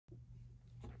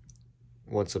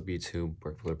What's up, YouTube?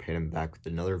 Brickable Painting back with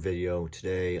another video.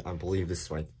 Today, I believe this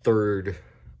is my third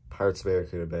Pirates of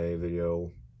Barracuda Bay video.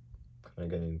 Kind of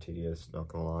getting tedious, not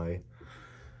gonna lie.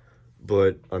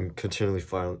 But I'm continually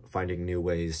finding new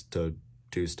ways to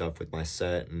do stuff with my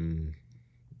set, and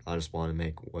I just want to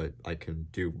make what I can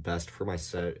do best for my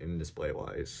set and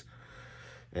display-wise.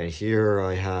 And here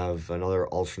I have another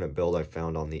alternate build I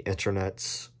found on the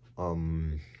internet.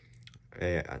 Wait,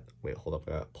 hold up,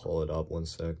 I gotta pull it up one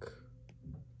sec.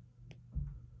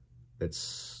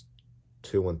 It's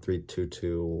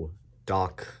 21322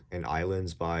 Dock and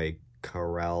Islands by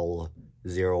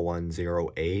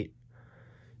Carell0108.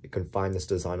 You can find this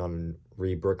design on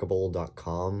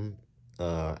rebrickable.com.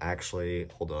 Actually,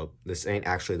 hold up. This ain't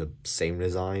actually the same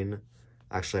design.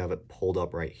 I actually have it pulled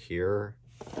up right here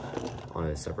on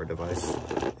a separate device.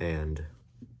 And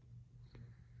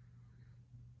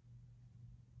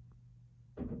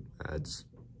ads.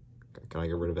 Can I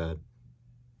get rid of ad?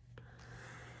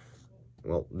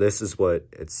 Well, this is what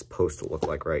it's supposed to look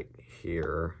like right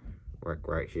here.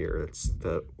 Right here. It's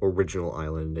the original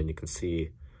island, and you can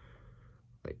see,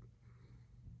 like,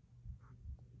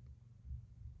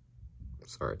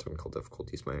 sorry, technical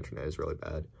difficulties. My internet is really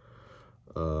bad.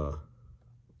 But,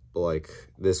 like,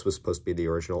 this was supposed to be the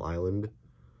original island.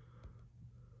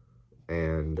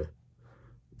 And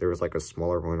there was, like, a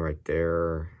smaller one right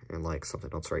there, and, like,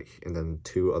 something else right here, and then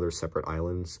two other separate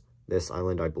islands. This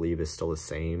island, I believe, is still the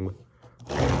same.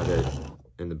 I have it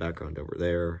in the background over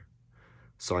there.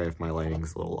 Sorry if my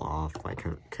lighting's a little off. My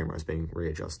camera's been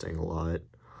readjusting a lot.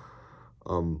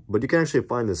 But you can actually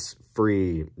find this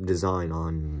free design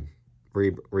on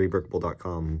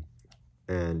rebrickable.com,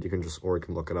 and you can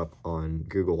look it up on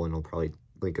Google, and it'll probably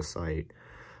link a site.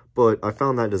 But I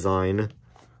found that design,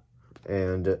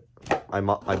 and I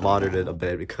modded it a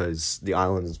bit because the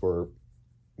islands were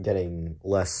getting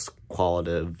less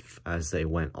qualitative as they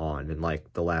went on, and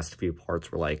like the last few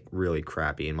parts were like really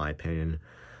crappy in my opinion.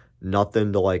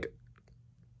 Nothing to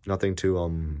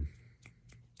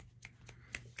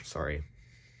sorry,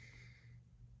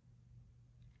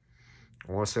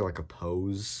 I want to say like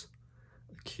accuse,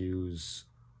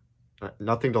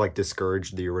 nothing to like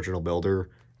discourage the original builder.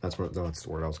 That's the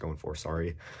word I was going for,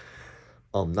 sorry.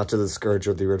 Not to discourage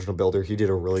the original builder. He did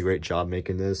a really great job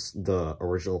making the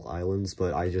original islands,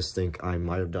 but I just think I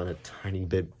might have done a tiny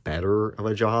bit better of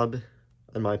a job,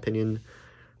 in my opinion.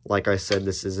 Like I said,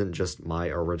 this isn't just my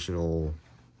original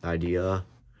idea.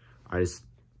 I just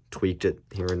tweaked it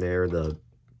here and there. The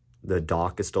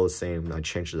dock is still the same. I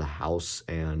changed the house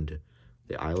and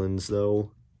the islands,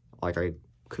 though. Like, I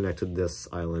connected this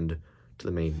island to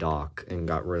the main dock and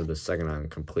got rid of the second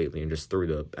island completely and just threw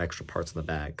the extra parts in the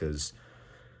back, because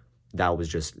that was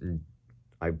just,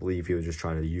 I believe he was just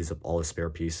trying to use up all the spare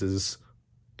pieces,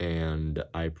 and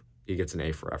he gets an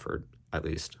A for effort, at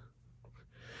least.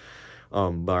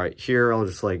 But here, I'll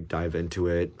just, like, dive into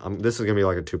it. This is gonna be,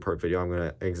 like, a two-part video. I'm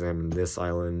gonna examine this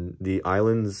island, the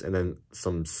islands, and then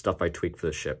some stuff I tweaked for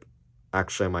the ship.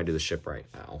 Actually, I might do the ship right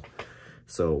now.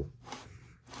 So,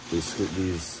 we scoot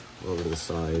these over to the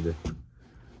side,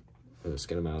 and just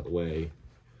get them out of the way.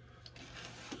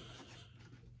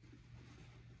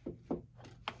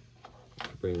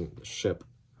 Bring the ship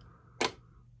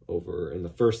over, and the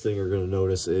first thing you're going to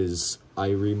notice is I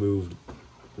removed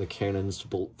the cannons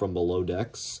from below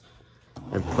decks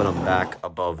and put them back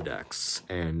above decks.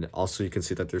 And also you can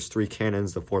see that there's 3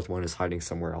 cannons. The 4th one is hiding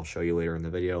somewhere. I'll show you later in the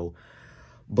video.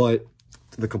 But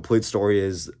the complete story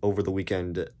is, over the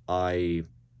weekend I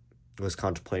was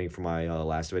contemplating for my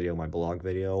last video, my blog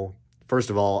video.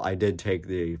 First of all, I did take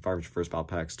the 5 first battle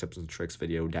packs tips and tricks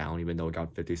video down, even though it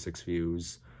got 56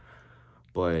 views.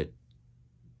 But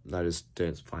I just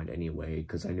didn't find any way,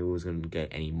 because I knew it was going to get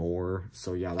any more.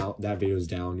 So yeah, that video is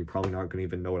down. You're probably not going to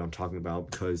even know what I'm talking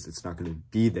about, because it's not going to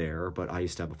be there. But I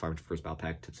used to have a 5 first battle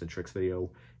pack tips and tricks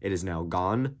video. It is now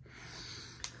gone.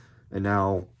 And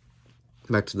now,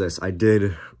 back to this. I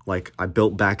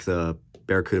built back the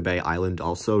Barracuda Bay Island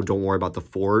also. Don't worry about the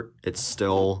fort. It's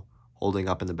still holding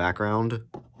up in the background.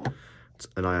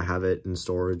 And I have it in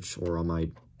storage or on my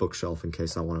bookshelf in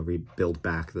case I want to rebuild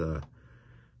back the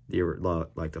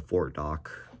fort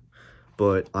dock.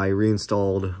 But I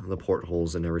reinstalled the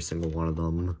portholes in every single one of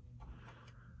them.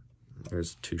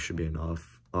 There's 2 should be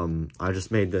enough. I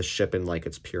just made this ship in like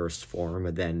its purest form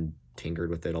and then tinkered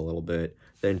with it a little bit.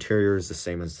 The interior is the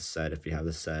same as the set. If you have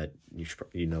the set,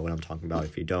 you know what I'm talking about.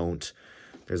 If you don't,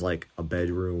 there's like a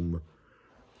bedroom,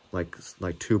 like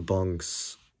 2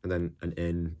 bunks, and then an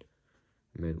inn.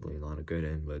 Admittedly not a good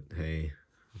inn, but hey,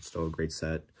 it's still a great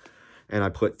set. And I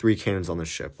put 3 cannons on the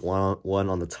ship. One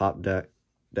on the top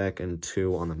deck and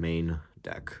 2 on the main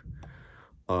deck.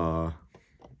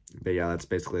 But yeah, that's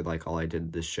basically like all I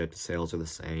did. The ship sails are the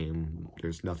same.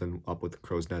 There's nothing up with the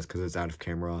crow's nest because it's out of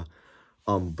camera.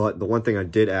 But the one thing I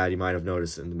did add, you might have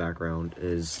noticed in the background,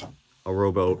 is a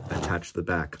rowboat attached to the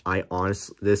back. I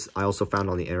also found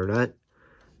on the internet,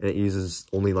 and it uses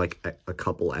only like a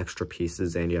couple extra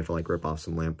pieces, and you have to like rip off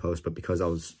some lampposts. But because I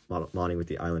was modding with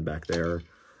the island back there,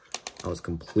 I was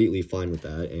completely fine with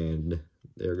that. And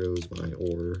there goes my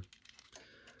oar.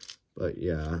 But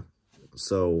yeah.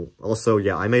 So, also,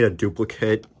 yeah, I made a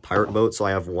duplicate pirate boat, so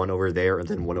I have one over there and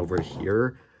then one over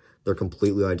here. They're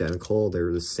completely identical.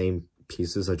 They're the same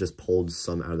pieces. I just pulled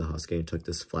some out of the husky and took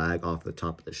this flag off the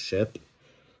top of the ship,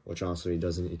 which honestly you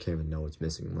can't even know what's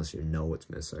missing unless you know what's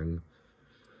missing.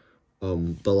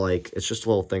 But like, it's just a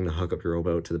little thing to hook up your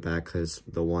rowboat to the back, because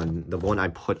the one I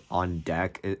put on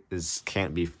deck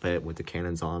can't be fit with the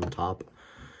cannons on top.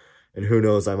 And who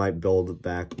knows, I might build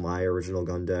back my original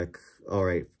gun deck.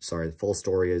 Alright, sorry, the full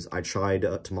story is I tried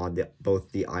to mod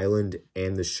both the island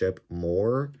and the ship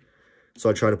more. So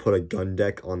I tried to put a gun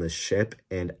deck on the ship,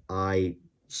 and I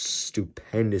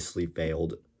stupendously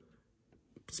failed.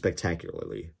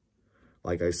 Spectacularly.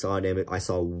 Like, I saw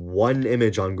one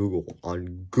image on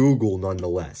Google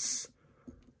nonetheless.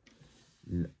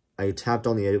 I tapped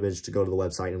on the image to go to the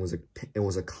website, and it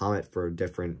was a comment for a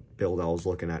different build I was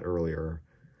looking at earlier.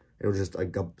 It was just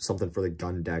like something for the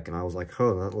gun deck, and I was like,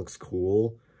 oh, that looks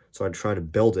cool. So I tried to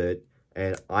build it,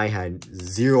 and I had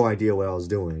zero idea what I was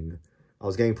doing. I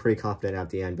was getting pretty confident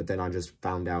at the end, but then I just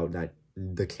found out that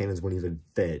the cannons wouldn't even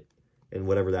fit in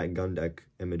whatever that gun deck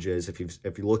image is. If you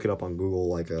look it up on Google,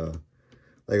 like I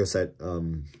said,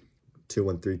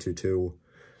 21322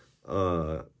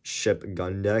 ship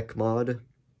gun deck mod,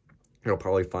 you'll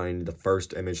probably find the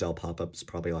first image that'll pop up is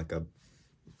probably like a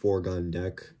 4-gun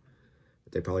deck.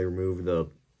 They probably removed the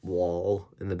wall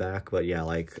in the back, but yeah,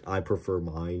 like, I prefer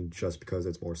mine just because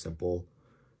it's more simple.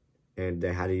 And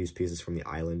they had to use pieces from the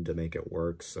island to make it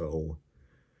work, so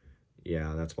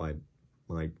yeah, that's why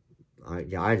I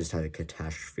just had a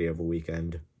catastrophe of a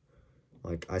weekend.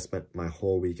 Like, I spent my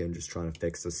whole weekend just trying to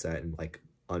fix the set and, like,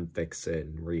 unfix it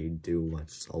and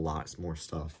redo a lot more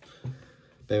stuff.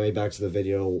 But anyway, back to the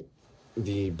video.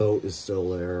 The boat is still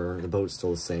there. The boat's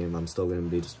still the same. I'm still going to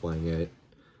be displaying it.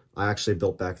 I actually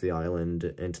built back the island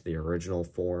into the original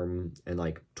form and,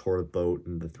 like, tore the boat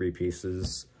into 3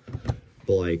 pieces.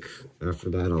 But, like,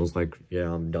 after that, I was like,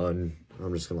 yeah, I'm done.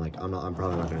 I'm just gonna, like, I'm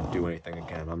probably not gonna do anything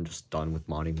again. I'm just done with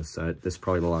modding the set. This is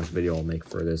probably the last video I'll make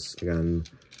for this again.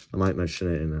 I might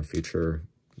mention it in a future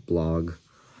blog.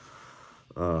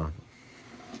 But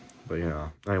yeah.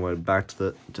 Anyway, back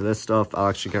to this stuff. I'll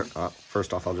actually get,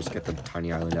 first off, I'll just get the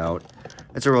tiny island out.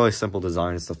 It's a really simple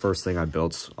design. It's the first thing I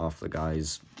built off the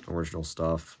guy's original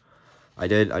stuff. I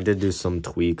did do some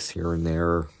tweaks here and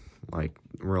there, like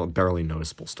barely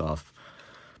noticeable stuff.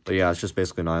 But yeah, it's just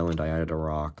basically an island. I added a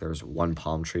rock. There's 1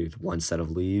 palm tree with 1 set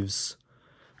of leaves.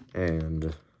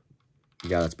 And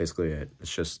yeah, that's basically it.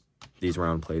 It's just these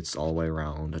round plates all the way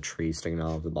around, a tree sticking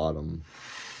out of the bottom.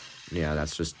 Yeah,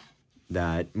 that's just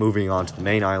that. Moving on to the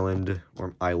main island,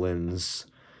 or islands,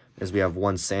 is we have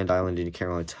 1 sand island, and you can't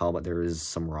really tell, but there is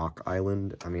some rock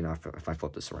island. I mean, if I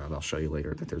flip this around, I'll show you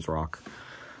later that there's rock.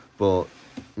 But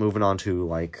moving on to,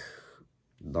 like,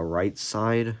 the right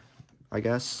side, I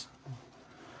guess.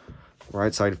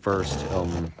 Right side first,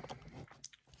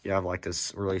 you have, like,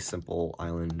 this really simple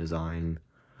island design.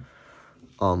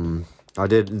 I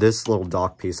did this little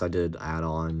dock piece I did add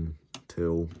on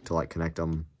to like, connect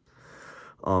them.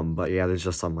 But yeah, there's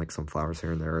just some flowers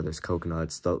here and there. There's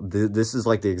coconuts. This is,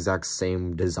 like, the exact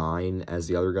same design as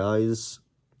the other guys,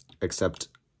 except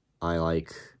I,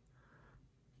 like,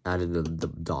 added the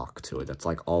dock to it. That's,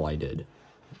 like, all I did.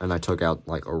 And I took out,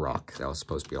 like, a rock that was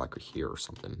supposed to be, like, here or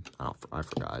something. I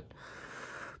forgot.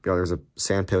 But yeah, there's a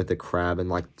sand pit with the crab, and,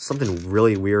 like, something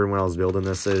really weird when I was building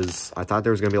this is I thought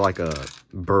there was gonna be, like, a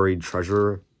buried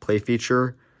treasure play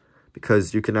feature,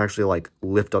 because you can actually, like,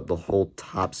 lift up the whole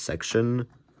top section,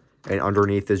 and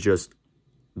underneath is just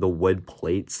the wood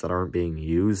plates that aren't being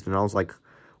used. And I was like,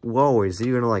 whoa, is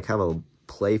he gonna, like, have a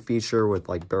play feature with,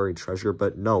 like, buried treasure?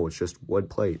 But no, it's just wood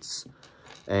plates.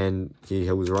 And he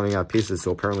was running out of pieces,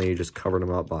 so apparently he just covered them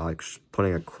up by, like,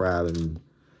 putting a crab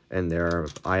in there.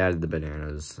 I added the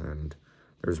bananas, and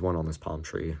there's 1 on this palm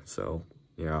tree. So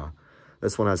yeah,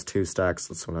 this one has 2 stacks.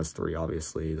 This one has 3,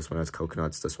 obviously. This one has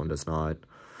coconuts. This one does not.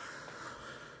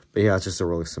 But yeah, it's just a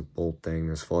really simple thing.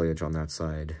 There's foliage on that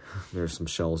side. There's some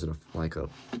shells in like a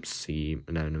sea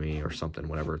anemone or something,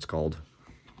 whatever it's called.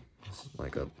 It's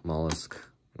like a mollusk,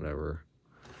 whatever.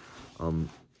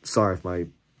 Sorry if my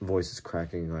voice is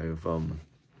cracking. I've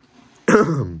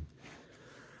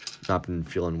not been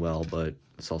feeling well, but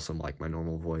it's also like my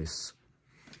normal voice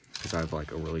because I have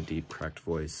like a really deep cracked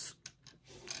voice.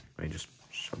 Let me just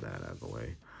shove that out of the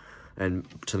way. And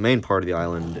to the main part of the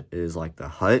island is like the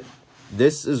hut.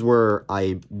 This is where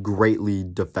I greatly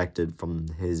defected from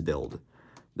his build.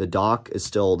 The dock is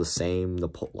still the same.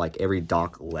 Like every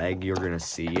dock leg you're gonna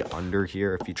see under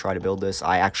here if you try to build this.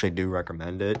 I actually do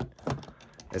recommend it.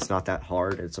 It's not that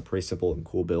hard. It's a pretty simple and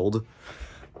cool build.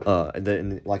 And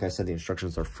then, like I said, the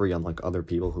instructions are free, unlike other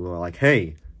people who are like,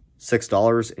 hey,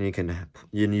 $6 and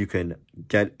you can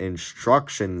get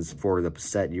instructions for the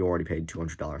set you already paid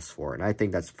 $200 for. And I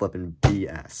think that's flipping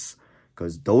BS,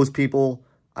 because those people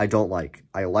I don't like.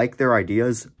 I like their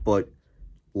ideas, but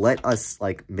let us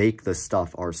like make the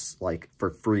stuff like for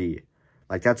free.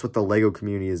 Like that's what the Lego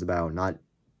community is about, not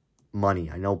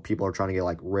money. I know people are trying to get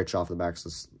like rich off the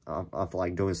backs of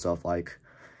like doing stuff. Like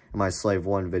in my Slave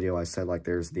 1 video, I said like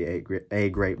there's the A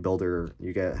great builder.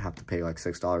 You have to pay like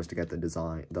 $6 to get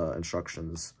the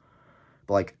instructions.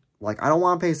 But like I don't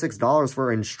want to pay $6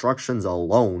 for instructions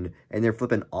alone, and they're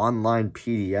flipping online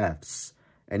PDFs,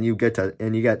 and you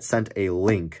get sent a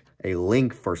link. A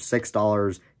link for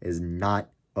 $6 is not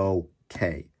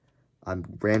okay. I'm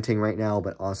ranting right now,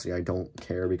 but honestly, I don't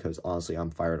care, because honestly, I'm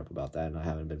fired up about that, and I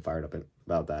haven't been fired up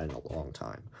about that in a long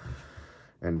time.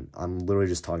 And I'm literally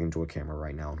just talking to a camera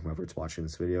right now, whoever's watching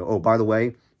this video. Oh, by the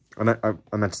way, I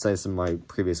meant to say this in my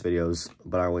previous videos,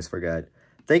 but I always forget.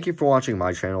 Thank you for watching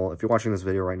my channel. If you're watching this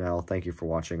video right now, thank you for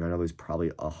watching. I know there's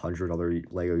probably 100 other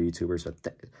Lego YouTubers,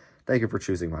 but thank you for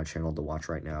choosing my channel to watch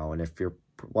right now. And if you're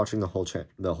watching the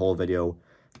whole video,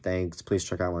 thanks. Please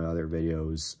check out my other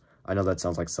videos. I know that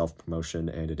sounds like self-promotion,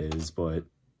 and it is, but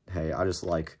hey, I'm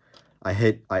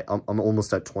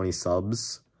almost at 20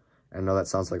 subs. I know that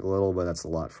sounds like a little, but that's a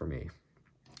lot for me.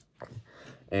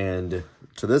 And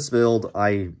to this build,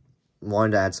 I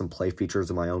wanted to add some play features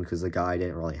of my own, because the guy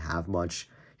didn't really have much.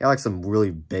 He had like some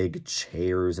really big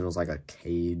chairs, and it was like a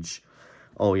cage.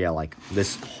 Oh yeah, like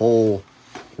this whole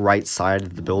right side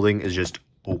of the building is just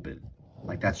open.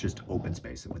 Like that's just open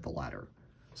space with a ladder.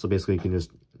 So basically you can just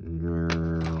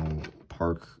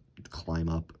park, climb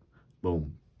up,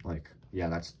 boom. Like, yeah,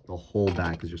 that's the whole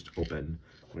back is just open.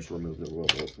 I'll just remove the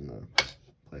rubble from the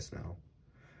place now.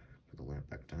 Put the lamp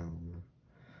back down.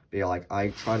 But yeah, like I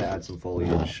try to add some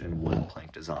foliage and wooden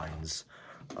plank designs.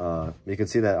 You can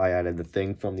see that I added the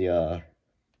thing from the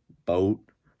boat,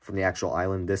 from the actual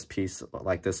island. This piece,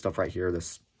 like this stuff right here,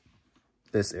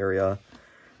 this area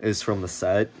is from the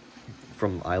set,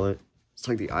 from island. It's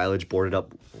like the island boarded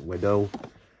up window.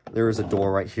 There is a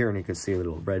door right here, and you can see a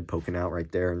little red poking out right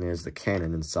there, and there's the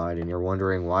cannon inside, and you're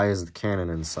wondering, why is the cannon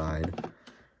inside?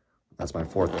 That's my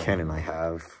 4th cannon I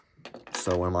have.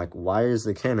 So I'm like, why is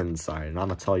the cannon inside? And I'm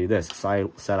gonna tell you this, because I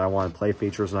said I wanted play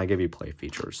features, and I give you play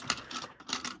features.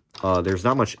 There's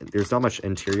not much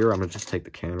interior. I'm gonna just take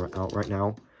the cannon out right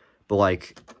now. But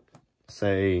like,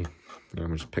 say, I'm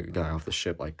gonna just pick a guy off the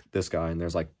ship, like this guy, and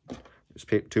there's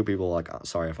 2 people, like,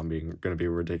 sorry if I'm gonna be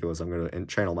ridiculous, I'm gonna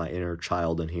channel my inner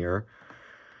child in here.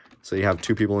 So you have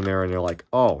 2 people in there, and they're like,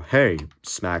 oh, hey,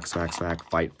 smack, smack, smack,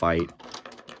 fight, fight.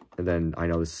 And then, I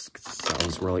know this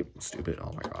sounds really stupid,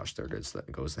 oh my gosh, there it is, that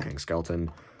goes the hang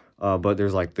skeleton. But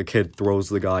there's like, the kid throws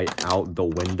the guy out the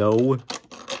window,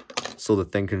 so the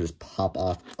thing can just pop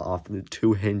off the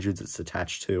 2 hinges it's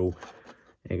attached to,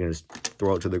 and you can just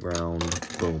throw it to the ground,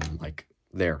 boom, like,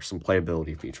 there, some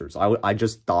playability features. I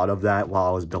just thought of that while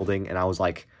I was building, and I was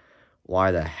like,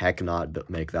 why the heck not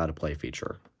make that a play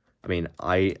feature? I mean,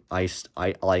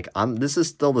 this is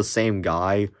still the same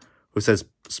guy who says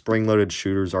spring-loaded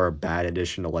shooters are a bad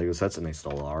addition to Lego sets, and they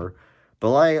still are.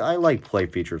 But I like play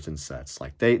features in sets.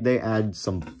 Like they add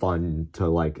some fun to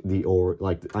like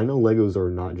I know Legos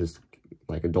are not just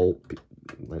like adult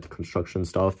like construction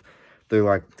stuff. They're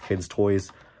like kids'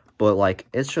 toys. But, like,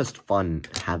 it's just fun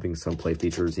having some play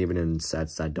features, even in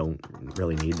sets that don't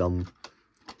really need them.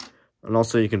 And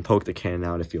also, you can poke the cannon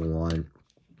out if you want.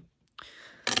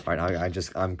 Alright,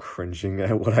 I'm cringing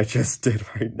at what I just did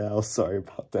right now. Sorry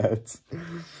about that.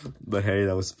 But, hey,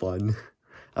 that was fun.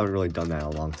 I haven't really done that in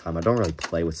a long time. I don't really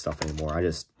play with stuff anymore. I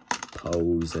just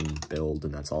pose and build,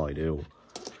 and that's all I do.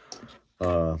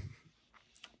 But,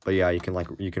 yeah, you can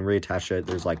reattach it.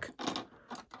 There's, like...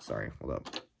 Sorry, hold up.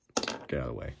 Get out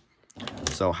of the way.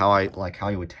 So how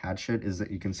you attach it is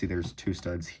that you can see there's 2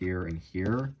 studs here and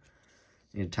here.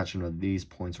 You attach them to these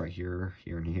points right here,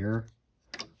 here, and here.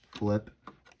 Flip.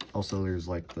 Also, there's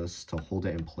like this to hold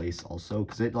it in place also,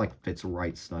 because it like fits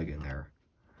right snug in there.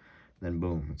 Then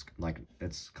boom,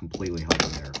 it's completely held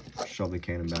in there. Shove the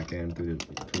cannon back in through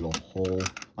the hole.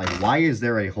 Like, why is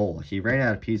there a hole? He ran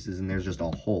out of pieces and there's just a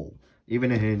hole.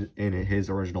 Even in his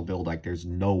original build, like, there's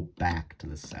no back to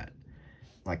the set.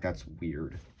 Like, that's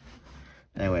weird.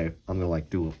 Anyway, I'm gonna, like,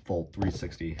 do a full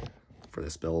 360 for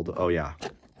this build. Oh, yeah.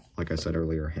 Like I said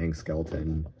earlier, hang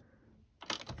skeleton,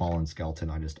 fallen skeleton.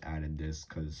 I just added this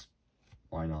because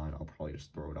why not? I'll probably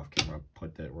just throw it off camera,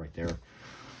 put that right there.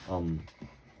 I'm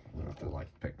gonna have to, like,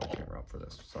 pick my camera up for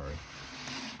this. Sorry.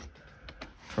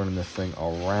 Turning this thing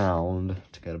around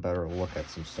to get a better look at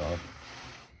some stuff.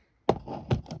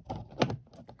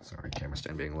 Sorry, camera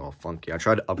stand being a little funky. I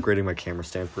tried upgrading my camera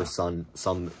stand for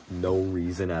some no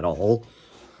reason at all,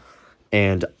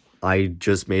 and I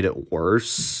just made it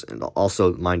worse. And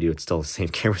also, mind you, it's still the same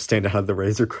camera stand I had the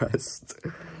Razor Crest.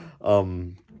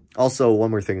 Also,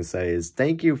 one more thing to say is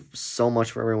thank you so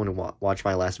much for everyone who watched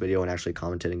my last video and actually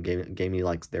commented and gave me,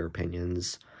 like, their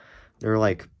opinions. There were,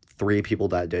 like, 3 people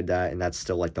that did that, and that's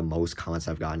still, like, the most comments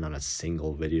I've gotten on a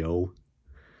single video.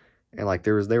 And, like,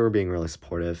 they were being really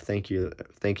supportive. Thank you,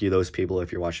 those people.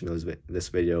 If you're watching this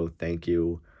video, thank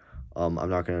you. I'm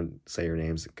not gonna say your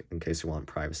names in case you want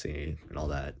privacy and all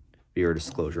that, viewer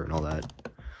disclosure and all that.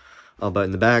 But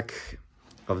in the back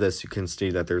of this, you can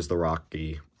see that there's the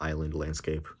rocky island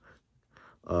landscape.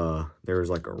 There's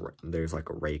like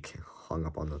a rake hung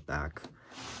up on the back.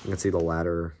 You can see the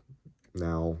ladder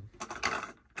now,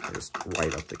 just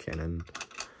right up the cannon.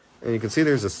 And you can see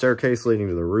there's a staircase leading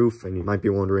to the roof, and you might be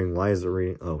wondering, why is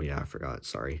it oh yeah, I forgot,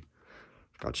 sorry.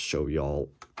 Forgot to show y'all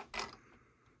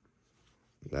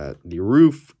that the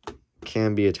roof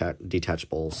can be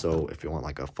detachable, so if you want,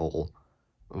 like, a full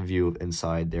view of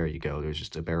inside, there you go. There's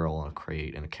just a barrel, a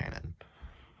crate, and a cannon.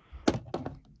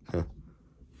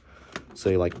 So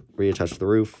you, like, reattach the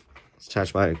roof. It's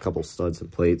attached by a couple studs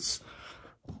and plates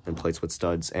with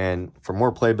studs. And for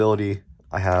more playability,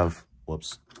 I have,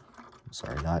 whoops,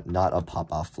 sorry, not a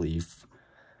pop-off leaf,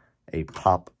 a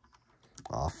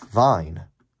pop-off vine.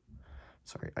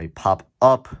 Sorry, a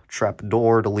pop-up trap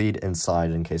door to lead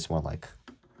inside in case you want, like,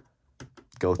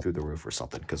 go through the roof or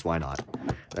something, because why not?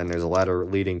 Then there's a ladder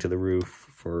leading to the roof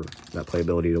for that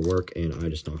playability to work, and I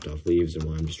just knocked off leaves, and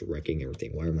I'm just wrecking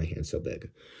everything. Why are my hands so big?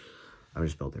 I'm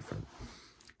just built different.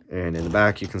 And in the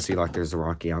back, you can see, like, there's the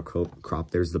rocky outcrop.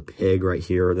 There's the pig right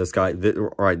here. This guy,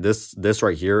 this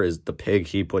right here is the pig.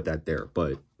 He put that there.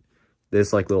 But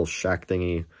this, like, little shack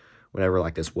thingy, whatever,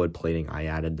 like, this wood plating, I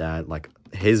added that. Like,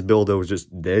 his build was just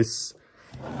this.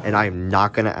 And I'm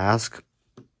not going to ask.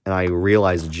 And I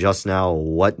realized just now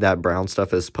what that brown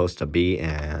stuff is supposed to be.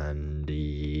 And,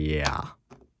 yeah.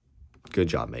 Good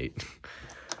job, mate.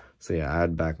 So yeah, I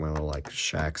add back my little, like,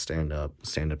 shack,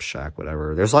 stand-up shack,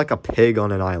 whatever. There's, like, a pig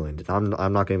on an island. I'm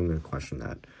not even going to question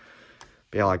that.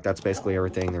 But yeah, like, that's basically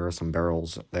everything. There are some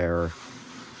barrels there.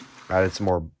 I added some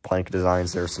more plank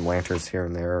designs. There's some lanterns here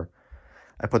and there.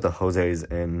 I put the Jose's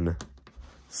in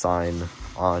sign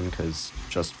on, because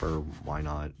just for why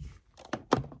not.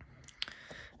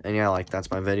 And yeah, like, that's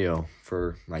my video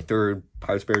for my 3rd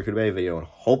Pirates Barracuda Bay video. And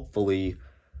hopefully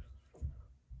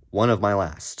one of my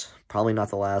last. Probably not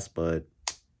the last, but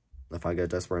if I get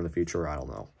desperate in the future, I don't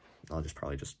know. I'll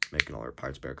probably just make another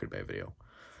Pirates Barracuda Bay video.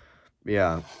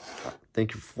 Yeah,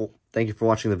 thank you for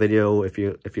watching the video. If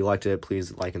you liked it,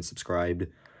 please like and subscribe.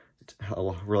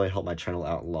 It'll really help my channel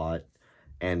out a lot.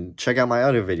 And check out my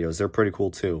other videos. They're pretty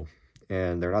cool too.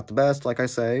 And they're not the best, like I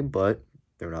say, but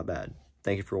they're not bad.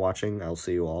 Thank you for watching. I'll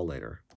see you all later.